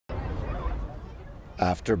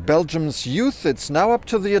After Belgium's youth, it's now up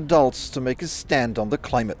to the adults to make a stand on the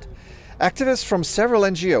climate. Activists from several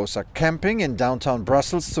NGOs are camping in downtown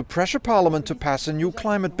Brussels to pressure Parliament to pass a new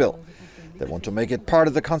climate bill. They want to make it part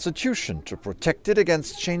of the constitution to protect it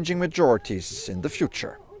against changing majorities in the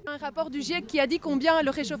future.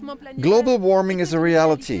 Global warming is a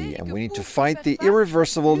reality, and we need to fight the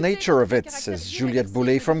irreversible nature of it, says Juliette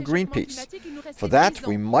Boulet from Greenpeace. For that,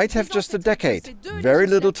 we might have just a decade, very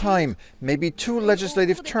little time, maybe 2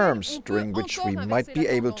 legislative terms, during which we might be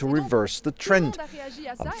able to reverse the trend.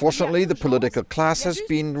 Unfortunately, the political class has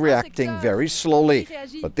been reacting very slowly,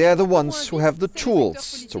 but they are the ones who have the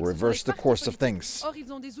tools to reverse the course of things.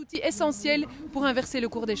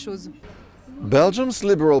 Belgium's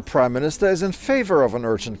Liberal Prime Minister is in favor of an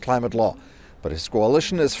urgent climate law, but his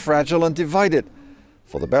coalition is fragile and divided.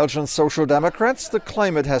 For the Belgian Social Democrats, the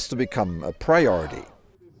climate has to become a priority.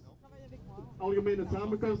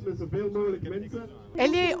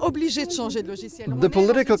 The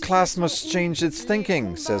political class must change its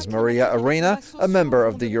thinking, says Maria Arena, a member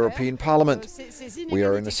of the European Parliament. We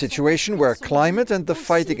are in a situation where climate and the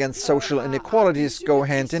fight against social inequalities go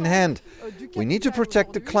hand in hand. We need to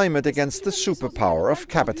protect the climate against the superpower of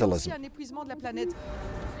capitalism.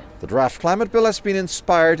 The draft climate bill has been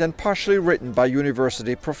inspired and partially written by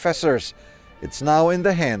university professors. It's now in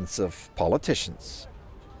the hands of politicians.